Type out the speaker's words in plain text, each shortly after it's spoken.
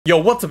Yo,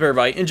 what's up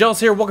everybody? Angelus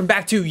here. Welcome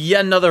back to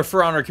yet another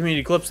For Honor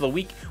Community Clips of the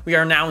week. We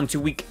are now into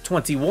week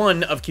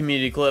 21 of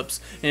Community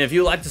Clips, and if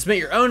you would like to submit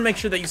your own, make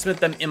sure that you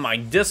submit them in my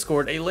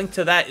Discord. A link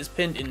to that is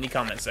pinned in the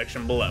comment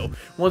section below.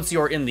 Once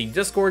you're in the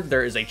Discord,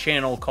 there is a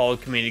channel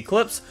called Community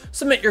Clips.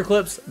 Submit your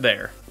clips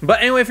there.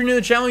 But anyway, if you're new to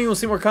the channel, you will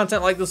see more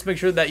content like this. Make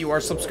sure that you are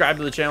subscribed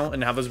to the channel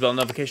and have those bell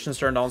notifications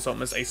turned on so you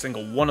don't miss a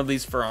single one of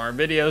these For Honor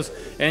videos.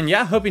 And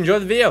yeah, hope you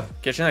enjoyed the video.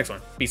 Catch you next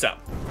one. Peace out.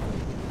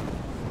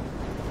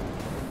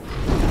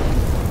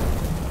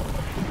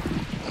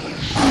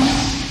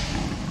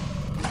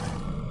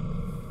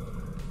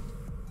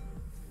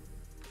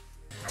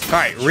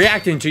 Alright,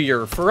 reacting to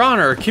your For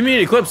Honor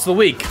Community Clips of the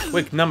week.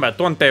 Week number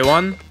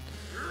 21.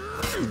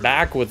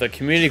 Back with the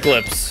Community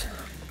Clips.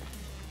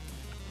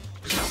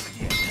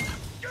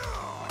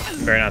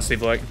 Very nice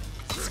sleep like.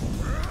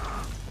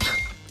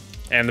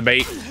 And the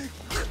bait.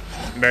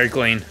 Very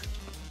clean.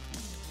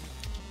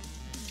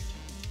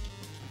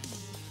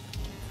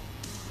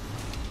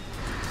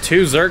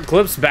 Two Zerk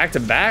clips back to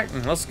back.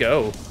 Let's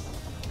go.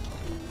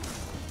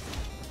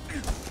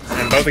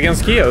 And both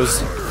against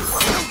Kios.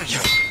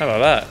 How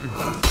about that?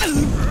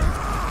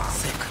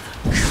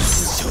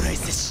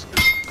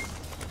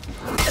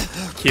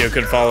 Kyo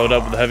could follow it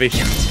up with a heavy.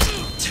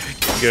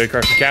 Good,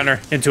 crush the counter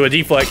into a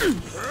deflect.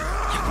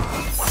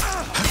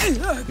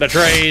 The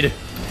trade.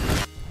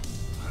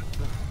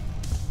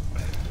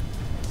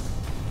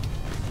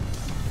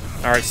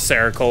 Alright,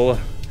 Saracola.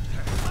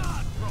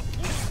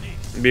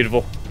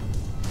 Beautiful.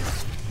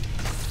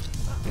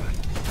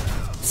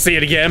 See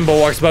it again,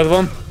 bulwarks both of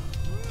them.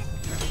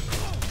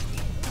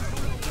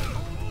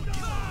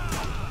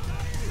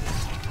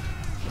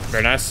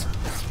 Very nice.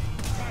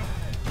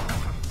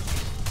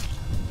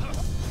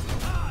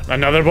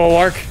 Another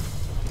bulwark.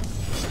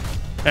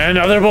 And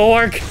another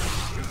bulwark.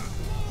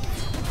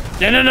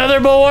 And another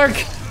bulwark.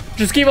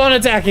 Just keep on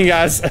attacking,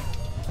 guys.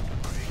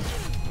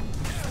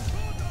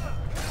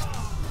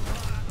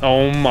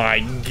 Oh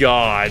my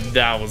god,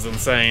 that was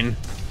insane.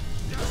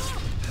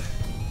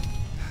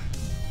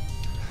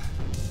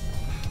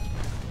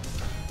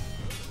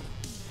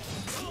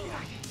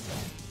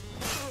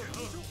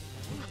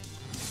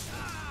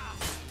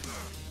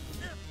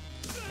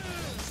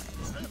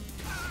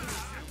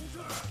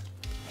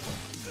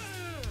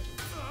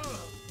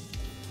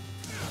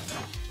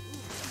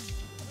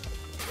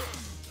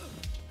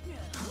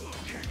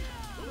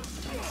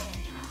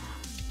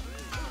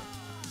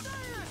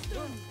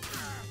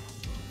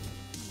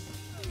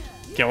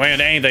 Can't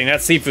land anything.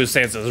 That seafood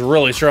stance is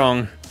really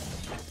strong.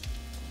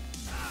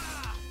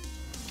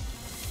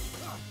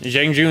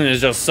 Zhang Jun is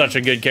just such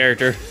a good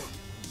character.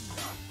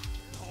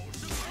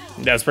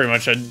 That's pretty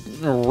much a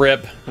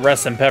rip.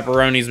 Rest in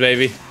pepperonis,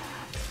 baby.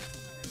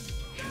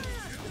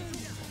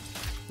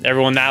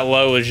 Everyone that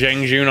low is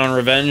Zhang Jun on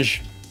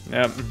Revenge.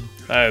 Yep,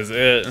 that is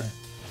it.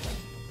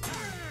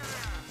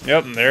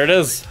 Yep, there it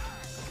is.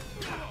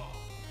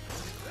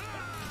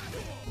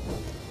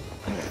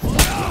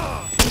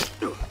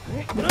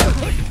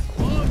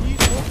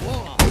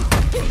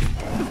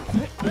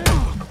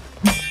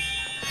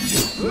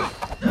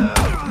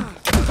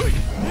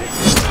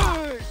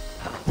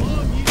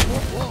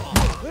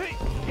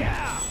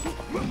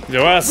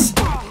 To us,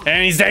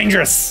 and he's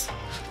dangerous.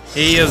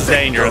 He is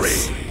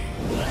dangerous.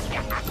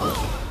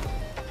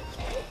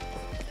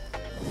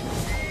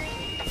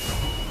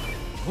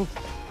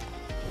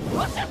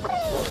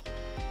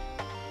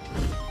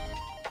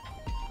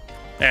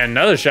 And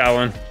another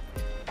Shaolin.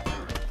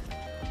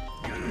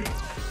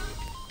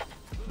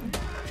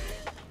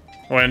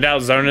 When in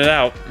doubt, zone it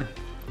out.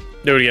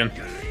 Do it again.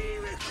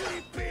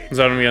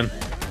 Zone him again.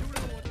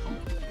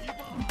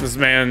 This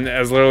man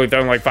has literally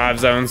thrown like 5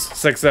 zones,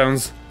 6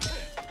 zones.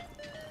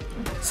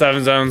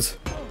 7 zones.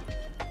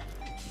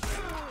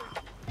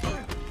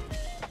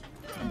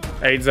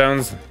 8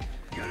 zones.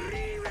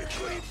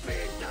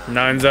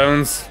 9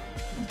 zones.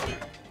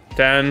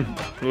 10.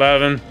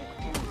 11.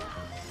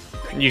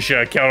 You should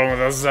have killed him with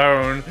a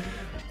zone.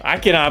 I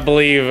cannot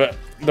believe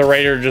the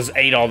Raider just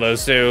ate all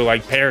those too.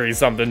 Like parry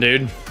something,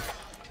 dude.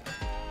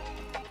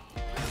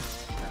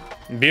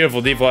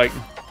 Beautiful deflect.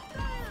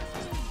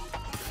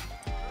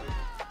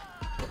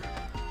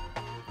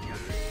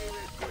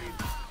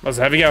 Let's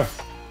have you go.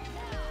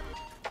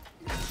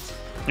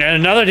 And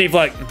another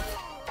deflect.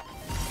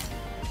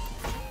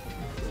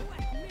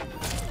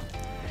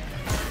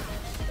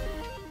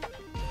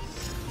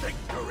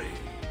 Victory.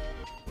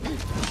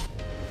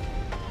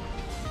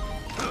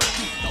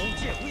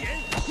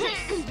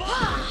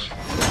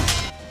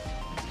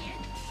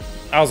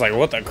 I was like,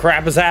 what the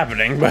crap is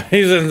happening? But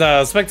he's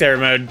in spectator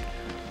mode.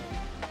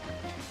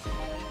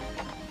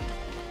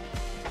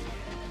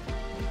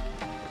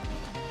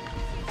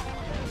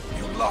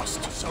 You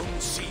lost Zone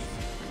C.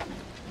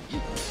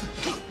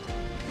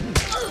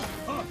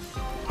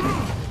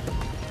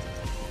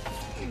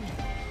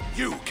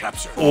 You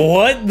captured.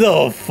 What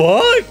the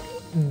fuck?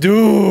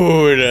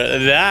 Dude,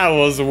 that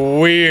was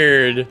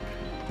weird.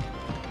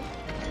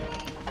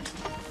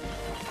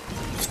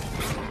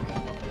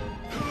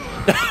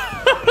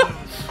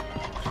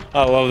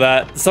 I love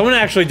that. Someone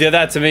actually did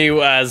that to me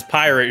as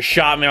Pirate,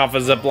 shot me off a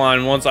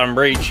zipline once on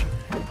Breach.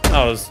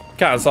 I was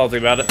kind of salty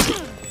about it.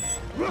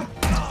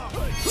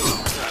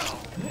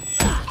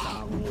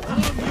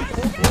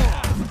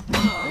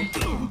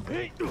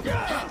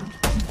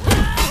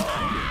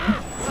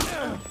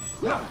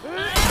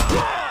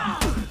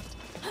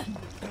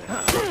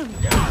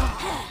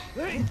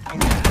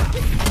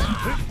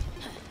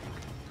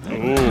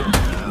 Ooh.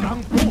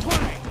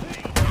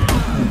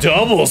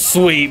 Double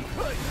sweep.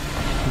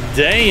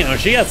 Damn,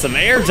 she got some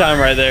airtime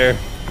right there.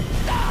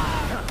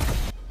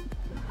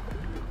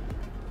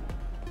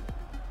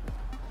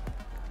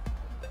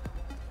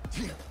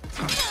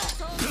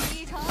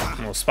 A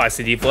little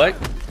spicy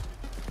deflect.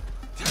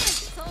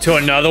 To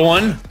another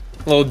one.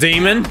 Little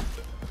demon.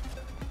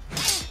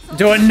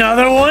 To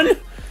another one.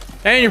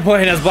 And you're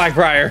playing as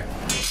Blackbriar.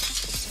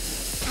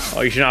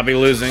 Oh, you should not be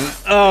losing.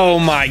 Oh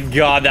my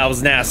god, that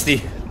was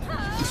nasty.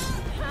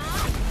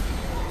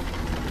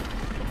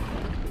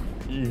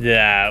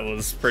 That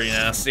was pretty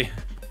nasty.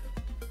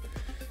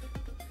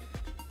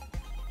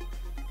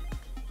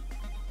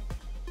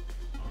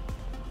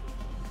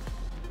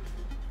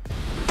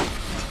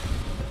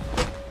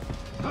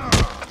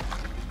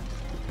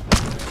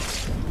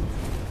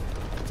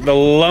 The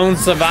lone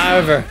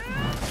survivor.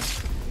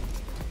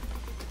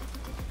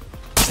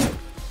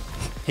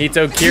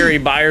 Hito Kiri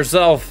by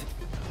herself.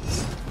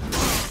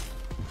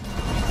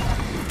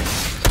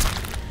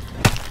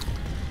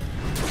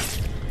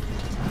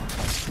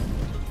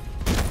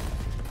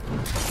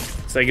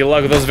 So good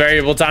luck with those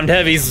variable timed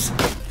heavies.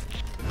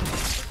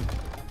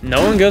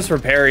 No one goes for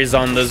parries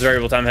on those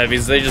variable time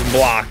heavies. They just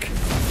block.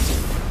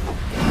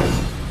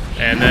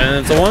 And then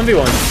it's a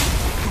 1v1.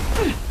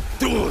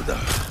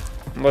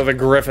 With a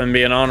Griffin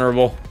being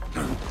honorable.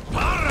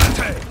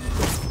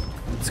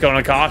 It's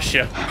gonna cost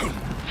you.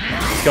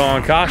 It's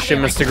gonna cost you,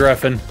 Mr.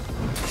 Griffin.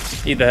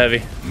 Eat the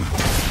heavy.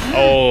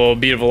 Oh,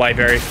 beautiful light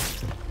parry.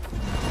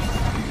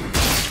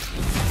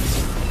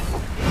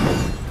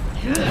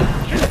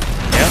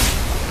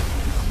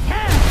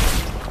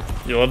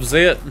 You'll love to see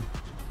it.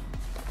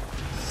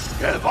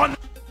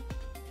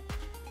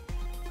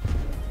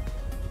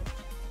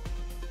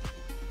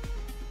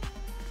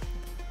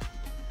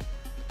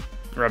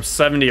 We're up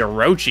 70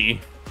 Orochi.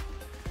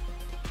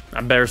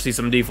 I better see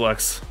some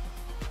deflex.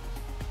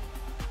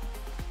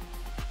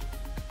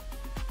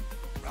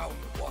 Round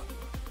one.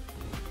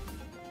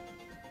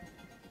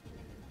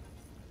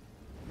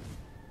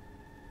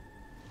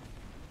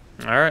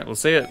 All right,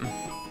 let's see it.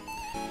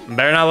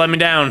 Better not let me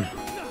down.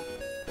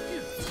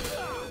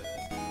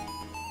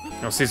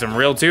 You'll see some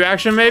real 2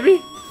 action,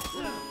 maybe?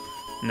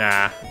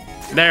 Nah.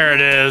 There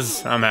it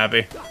is. I'm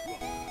happy.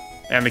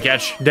 And the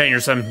catch.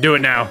 Dangerson. Do it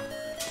now.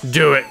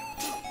 Do it.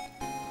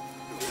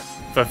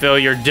 Fulfill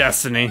your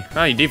destiny.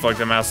 Oh, you deflect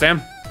them out,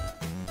 Sam.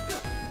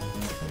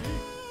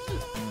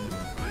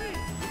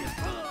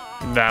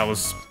 That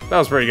was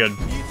pretty good.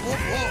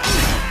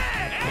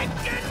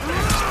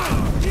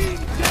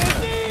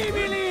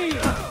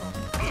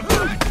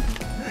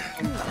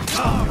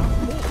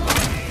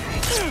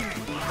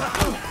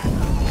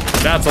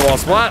 That's a wall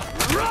splat.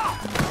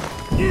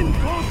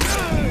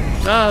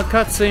 Oh,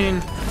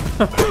 cutscene.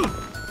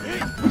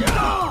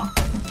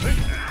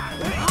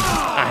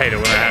 I hate it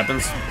when that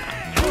happens.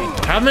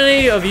 How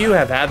many of you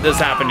have had this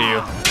happen to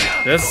you?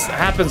 This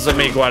happens to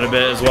me quite a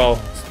bit as well.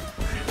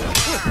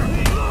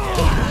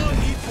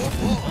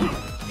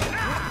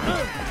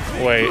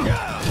 Wait.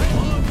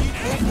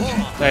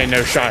 There ain't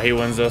no shot he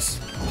wins this.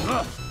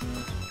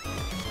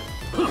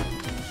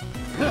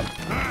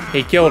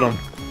 He killed him.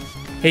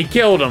 He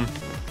killed him.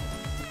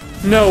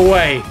 No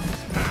way.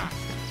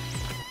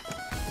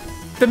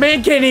 The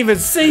man can't even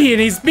see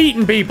and he's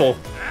beating people.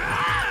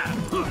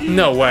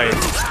 No way.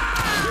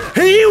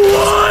 He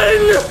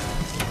won!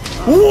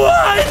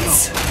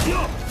 What?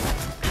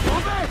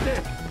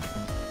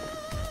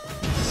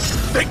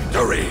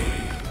 Victory!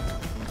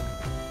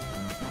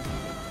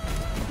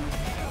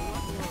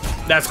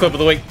 That's clip of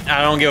the week.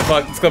 I don't give a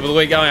fuck. It's clip of the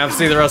week. I don't have to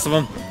see the rest of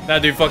them.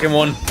 That dude fucking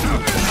won.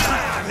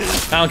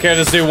 I don't care if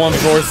this dude won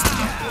before.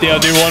 The other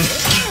dude won.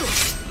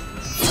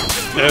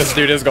 This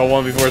dude is gonna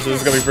won before, so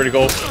this is gonna be pretty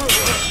cool.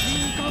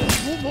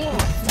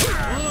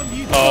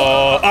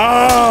 Oh!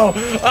 Oh!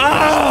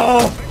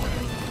 Oh!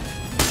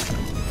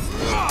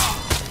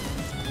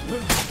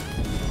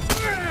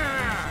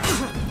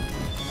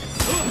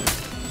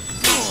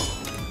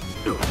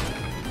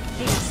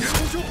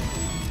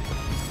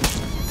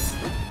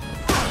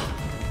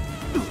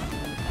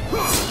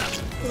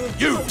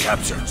 You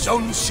captured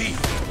Zone C.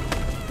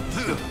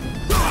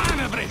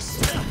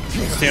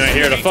 Team right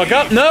here to fuck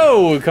up.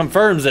 No!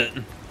 Confirms it.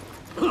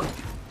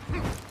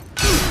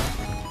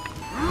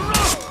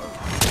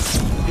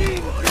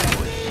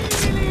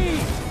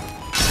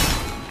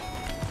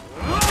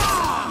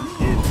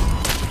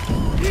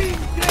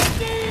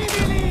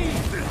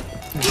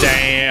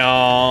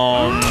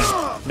 Damn.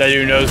 That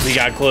dude knows he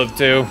got clipped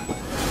too.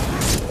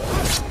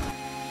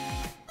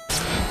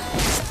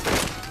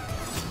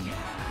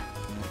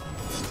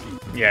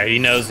 Yeah, he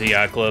knows he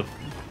got clipped.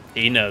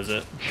 He knows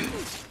it.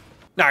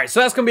 Alright,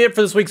 so that's going to be it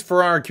for this week's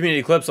For Honor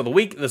Community Clips of the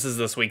Week. This is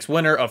this week's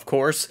winner, of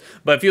course.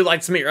 But if you'd like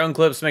to submit your own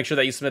clips, make sure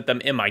that you submit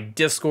them in my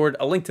Discord.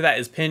 A link to that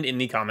is pinned in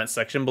the comments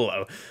section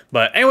below.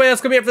 But anyway,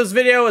 that's going to be it for this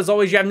video. As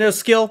always, you have no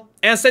skill,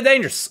 and stay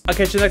dangerous. I'll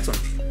catch you next one.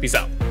 Peace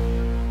out.